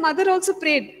 Whereas the mother also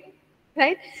prayed,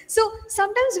 right? So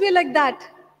sometimes we're like that.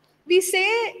 We say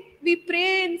we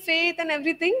pray in faith and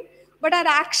everything, but our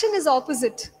action is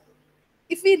opposite.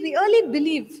 If we really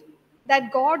believe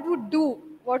that God would do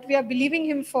what we are believing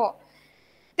Him for,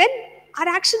 then our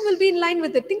action will be in line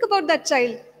with it. Think about that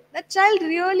child. That child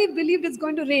really believed it's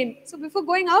going to rain. So before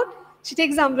going out, she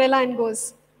takes the umbrella and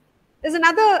goes. There's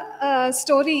another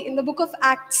story in the book of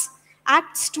Acts.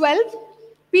 Acts 12,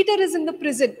 Peter is in the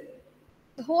prison.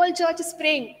 The whole church is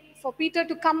praying for Peter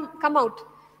to come out.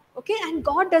 Okay, and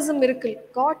God does a miracle.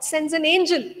 God sends an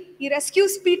angel. He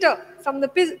rescues Peter from the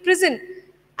prison,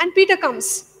 and Peter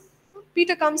comes.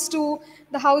 Peter comes to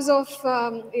the house of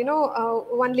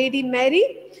one lady, Mary,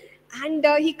 and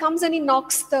he comes and he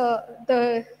knocks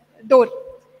the door.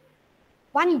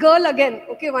 One girl again,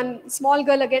 okay, one small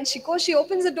girl again, she goes, she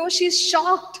opens the door, she's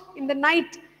shocked in the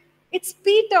night. It's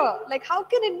Peter. Like, how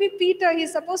can it be Peter?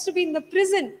 He's supposed to be in the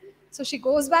prison. So she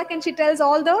goes back and she tells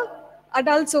all the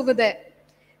adults over there.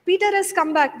 Peter has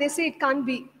come back. They say it can't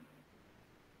be.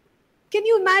 Can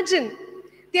you imagine?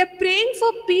 They are praying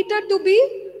for Peter to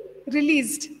be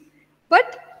released.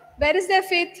 But where is their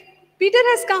faith? Peter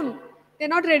has come. They're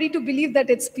not ready to believe that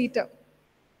it's Peter.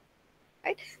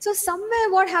 Right? So somewhere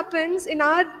what happens in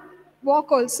our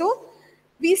walk also,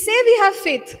 we say we have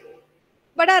faith,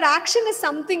 but our action is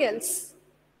something else.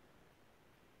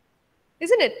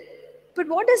 Isn't it? But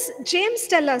what does James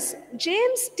tell us?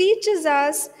 James teaches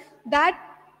us that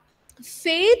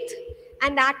faith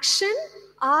and action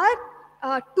are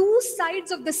two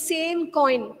sides of the same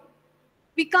coin.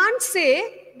 We can't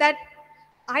say that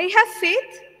I have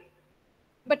faith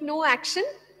but no action.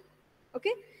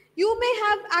 Okay? You may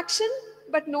have action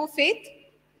but no faith.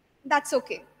 That's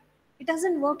okay. It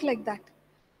doesn't work like that.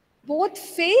 Both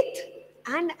faith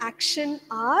and action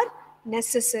are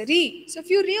necessary. So if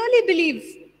you really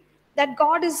believe that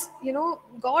God is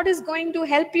going to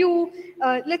help you,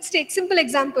 let's take simple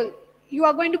example. You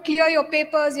are going to clear your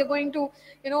papers, you're going to,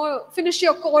 finish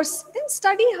your course, then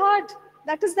study hard.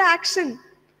 That is the action.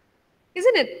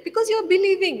 Isn't it? Because you're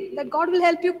believing that God will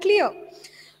help you clear.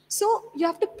 So you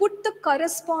have to put the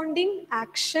corresponding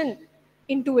action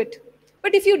into it.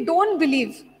 But if you don't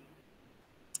believe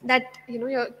that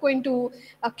you're going to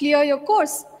clear your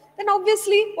course, then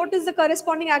obviously what is the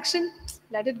corresponding action?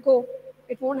 Let it go.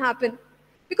 It won't happen.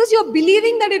 Because you're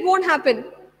believing that it won't happen.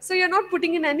 So you're not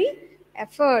putting in any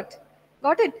effort.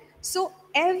 Got it? So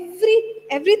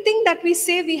everything that we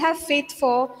say we have faith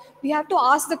for, we have to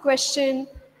ask the question,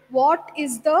 what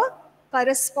is the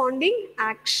corresponding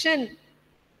action?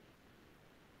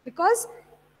 Because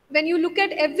when you look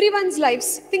at everyone's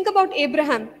lives, think about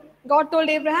Abraham. God told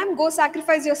Abraham, go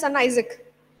sacrifice your son Isaac.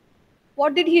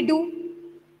 What did he do?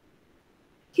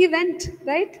 He went,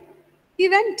 right? He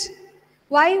went.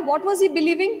 Why? What was he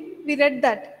believing? We read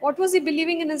that. What was he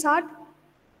believing in his heart?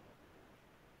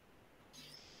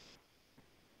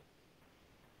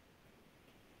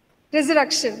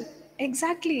 Resurrection.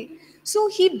 Exactly. So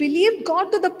he believed God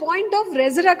to the point of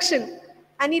resurrection.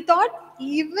 And he thought,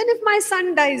 even if my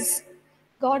son dies,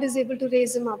 God is able to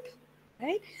raise him up.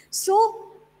 Right?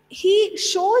 So he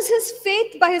shows his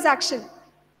faith by his action.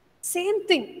 Same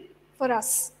thing for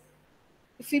us.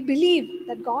 If we believe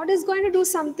that God is going to do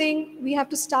something, we have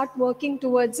to start working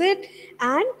towards it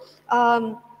and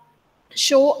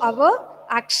show our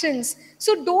actions.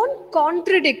 So don't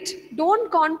contradict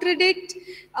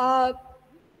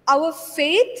our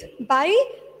faith by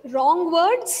wrong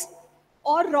words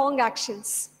or wrong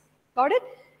actions. Got it?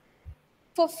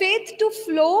 For faith to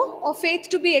flow or faith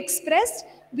to be expressed,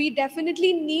 we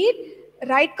definitely need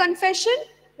right confession,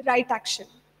 right action.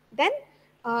 Then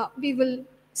we will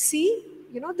see,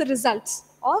 the results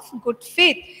of good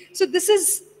faith. So this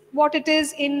is what it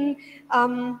is in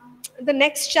the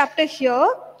next chapter here.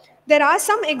 There are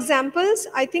some examples.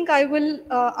 I think I will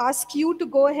ask you to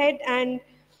go ahead and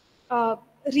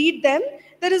read them.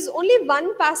 There is only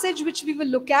one passage which we will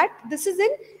look at. This is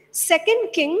in 2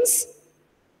 Kings.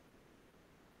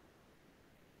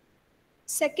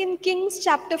 2 Kings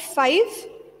chapter 5.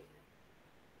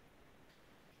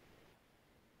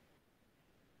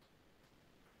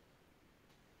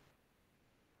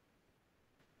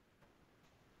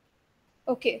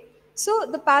 Okay, so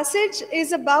the passage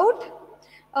is about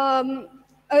a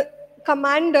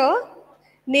commander,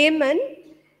 Naaman,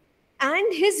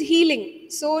 and his healing.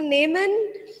 So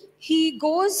Naaman, he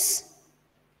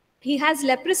has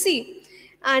leprosy,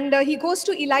 and he goes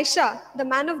to Elisha, the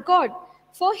man of God,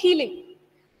 for healing.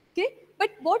 Okay,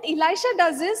 but what Elisha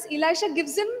does is, Elisha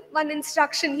gives him one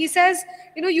instruction. He says,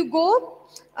 you go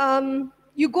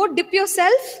dip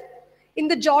yourself in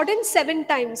the Jordan 7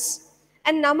 times.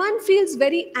 And Naaman feels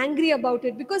very angry about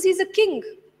it because he's a king,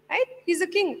 right? He's a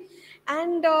king.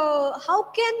 And how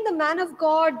can the man of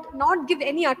God not give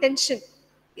any attention?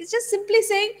 He's just simply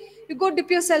saying, you go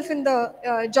dip yourself in the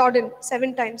Jordan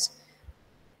 7 times.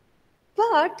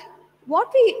 But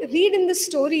what we read in the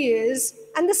story is,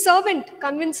 and the servant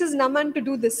convinces Naaman to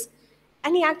do this.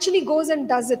 And he actually goes and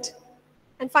does it.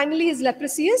 And finally his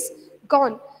leprosy is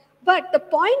gone. But the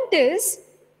point is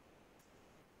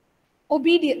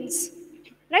obedience.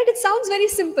 Right? It sounds very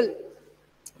simple.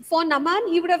 For Naaman,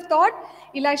 he would have thought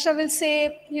Elisha will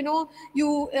say, you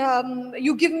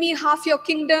give me half your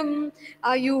kingdom,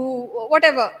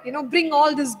 bring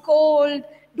all this gold,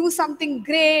 do something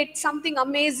great, something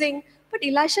amazing. But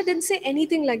Elisha didn't say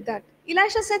anything like that.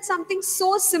 Elisha said something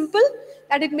so simple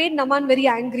that it made Naaman very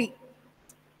angry.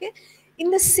 Okay? In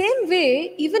the same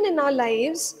way, even in our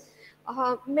lives,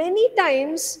 many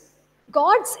times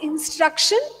God's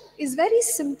instruction is very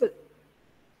simple.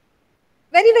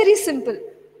 Very, very simple.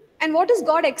 And what is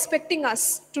God expecting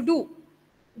us to do?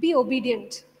 Be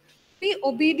obedient. Be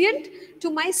obedient to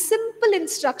my simple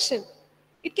instruction.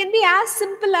 It can be as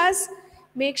simple as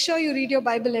make sure you read your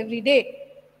Bible every day.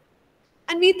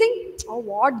 And we think, oh,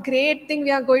 what great thing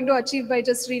we are going to achieve by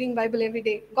just reading Bible every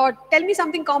day. God, tell me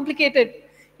something complicated.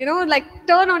 Like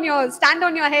stand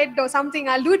on your head or something.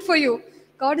 I'll do it for you.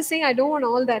 God is saying, I don't want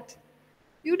all that.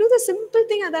 You do the simple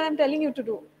thing that I'm telling you to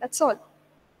do. That's all.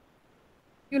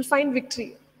 You'll find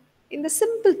victory in the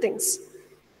simple things.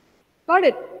 Got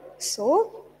it?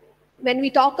 So, when we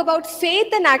talk about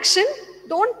faith and action,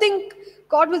 don't think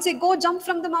God will say, go jump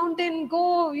from the mountain,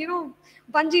 go,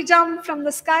 bungee jump from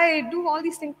the sky, do all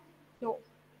these things. No.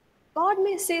 God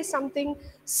may say something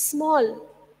small,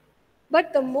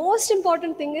 but the most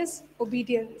important thing is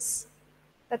obedience.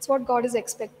 That's what God is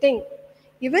expecting.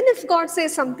 Even if God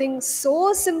says something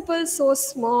so simple, so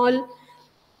small,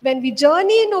 when we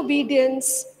journey in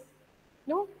obedience,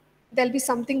 there'll be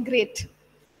something great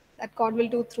that God will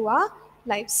do through our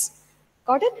lives.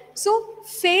 Got it? So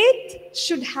faith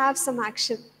should have some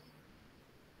action.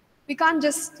 We can't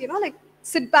just,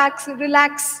 sit back,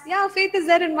 relax. Yeah, faith is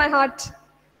there in my heart.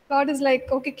 God is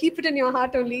like, okay, keep it in your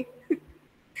heart only.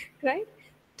 Right?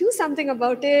 Do something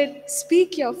about it.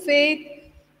 Speak your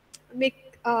faith.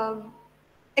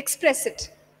 Express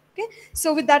it. Okay.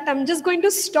 So with that, I'm just going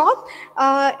to stop.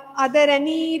 Are there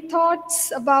any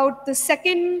thoughts about the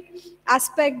second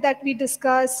aspect that we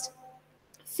discussed?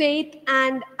 Faith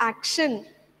and action.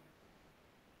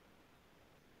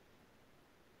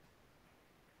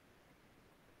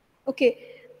 Okay.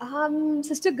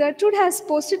 Sister Gertrude has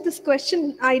posted this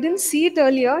question. I didn't see it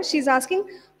earlier. She's asking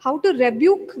how to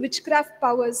rebuke witchcraft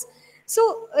powers.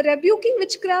 So, rebuking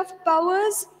witchcraft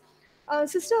powers,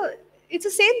 sister, it's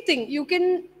the same thing. You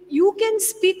can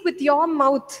speak with your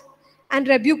mouth and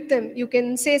rebuke them. You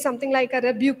can say something like, I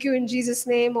rebuke you in Jesus'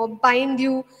 name, or bind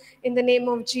you in the name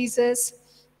of Jesus.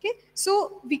 Okay,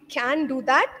 so we can do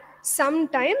that.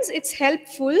 Sometimes it's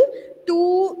helpful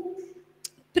to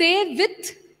pray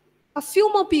with a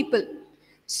few more people.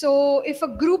 So if a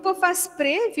group of us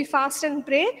pray, if we fast and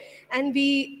pray and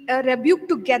we rebuke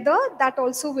together, that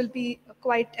also will be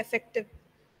quite effective.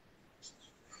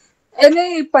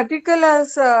 Any particular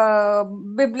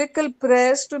biblical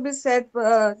prayers to be said,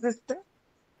 sister?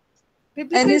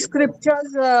 Any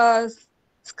scriptures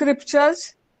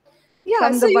Yeah,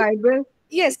 from so the Bible?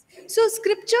 yes. So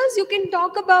scriptures, you can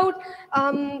talk about,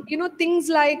 things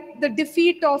like the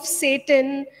defeat of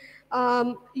Satan.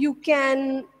 You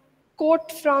can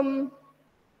quote from,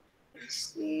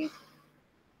 let's see.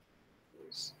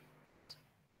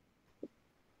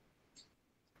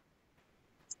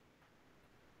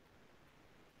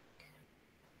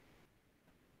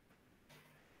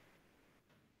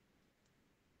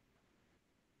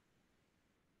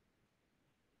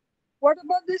 What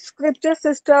about the scripture,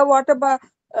 sister? What about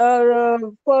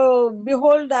for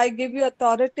behold, I give you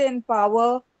authority and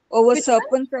power over Which one?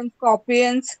 serpents and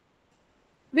scorpions.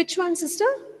 Which one, sister?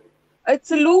 It's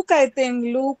Luke, I think,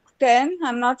 Luke 10.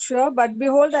 I'm not sure, but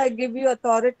behold, I give you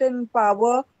authority and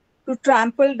power to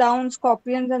trample down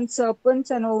scorpions and serpents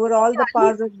and over all the Yeah,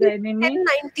 powers of the Luke enemy,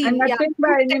 10:19. and Yeah, nothing by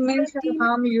Luke any means shall 10:19.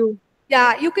 harm you.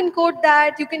 Yeah, you can quote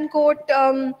that. You can quote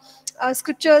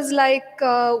scriptures like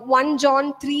 1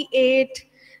 John 3:8,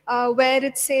 where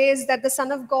it says that the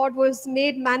Son of God was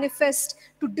made manifest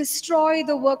to destroy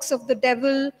the works of the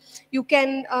devil. You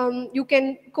can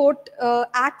quote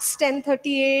Acts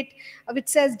 10:38, which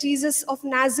says Jesus of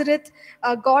Nazareth,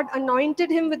 God anointed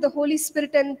him with the Holy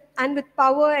Spirit and with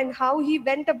power, and how he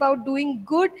went about doing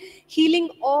good, healing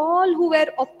all who were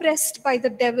oppressed by the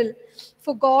devil.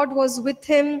 For God was with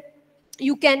him.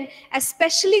 You can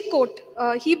especially quote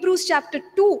Hebrews chapter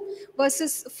 2,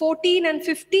 verses 14 and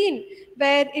 15,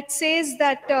 where it says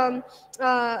that,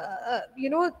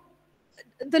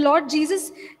 the Lord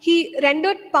Jesus, he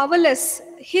rendered powerless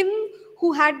him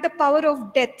who had the power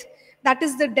of death, that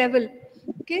is the devil.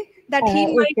 Okay, that he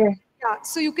might. Okay. Yeah,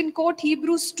 so you can quote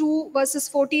Hebrews 2, verses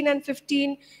 14 and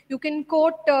 15. You can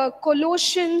quote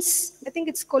Colossians, I think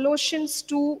it's Colossians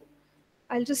 2.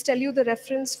 I'll just tell you the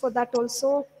reference for that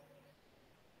also.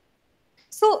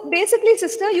 So basically,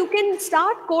 sister, you can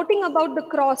start quoting about the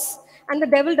cross, and the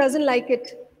devil doesn't like it.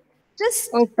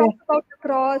 Just Okay. talk about the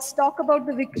cross, talk about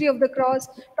the victory of the cross,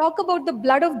 talk about the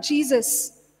blood of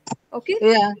Jesus. Okay?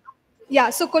 Yeah. Yeah,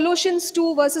 so Colossians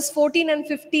 2, verses 14 and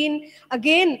 15,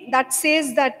 again, that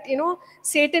says that,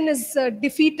 Satan is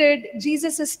defeated,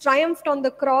 Jesus is triumphed on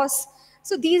the cross.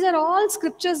 So these are all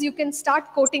scriptures you can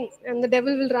start quoting, and the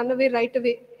devil will run away right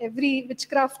away. Every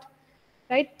witchcraft,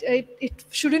 right? It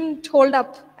shouldn't hold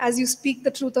up as you speak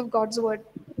the truth of God's word.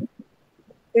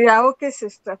 Yeah, okay,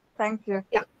 sister. Thank you.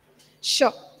 Yeah,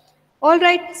 sure. All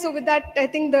right. So with that, I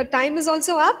think the time is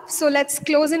also up. So let's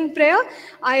close in prayer.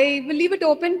 I will leave it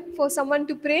open for someone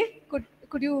to pray.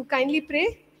 Could you kindly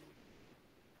pray?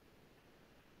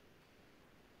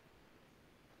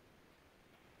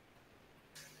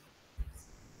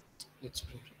 Let's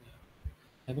pray.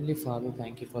 Heavenly Father,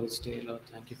 thank you for this day, Lord.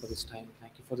 Thank you for this time.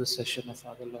 Thank you for this session,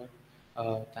 Father,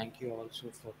 Lord. Thank you also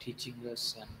for teaching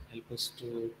us and help us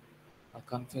to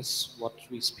confess what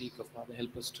we speak, Father.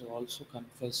 Help us to also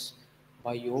confess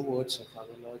by your words,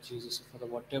 Father, Lord Jesus. Father,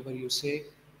 whatever you say,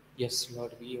 yes,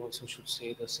 Lord, we also should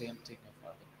say the same thing,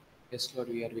 Father. Yes, Lord,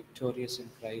 we are victorious in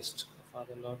Christ.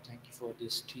 Father, Lord, thank you for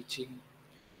this teaching.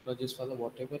 Lord, just Father,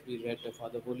 whatever we read,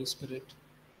 Father, Holy Spirit,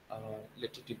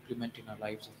 let it implement in our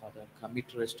lives, Father. Commit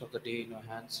the rest of the day in your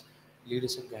hands. Lead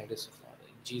us and guide us, Father.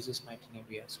 In Jesus' mighty name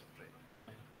we ask and pray.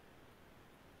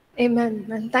 Amen.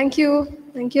 Amen. And thank you.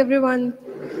 Thank you, everyone.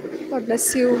 God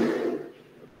bless you.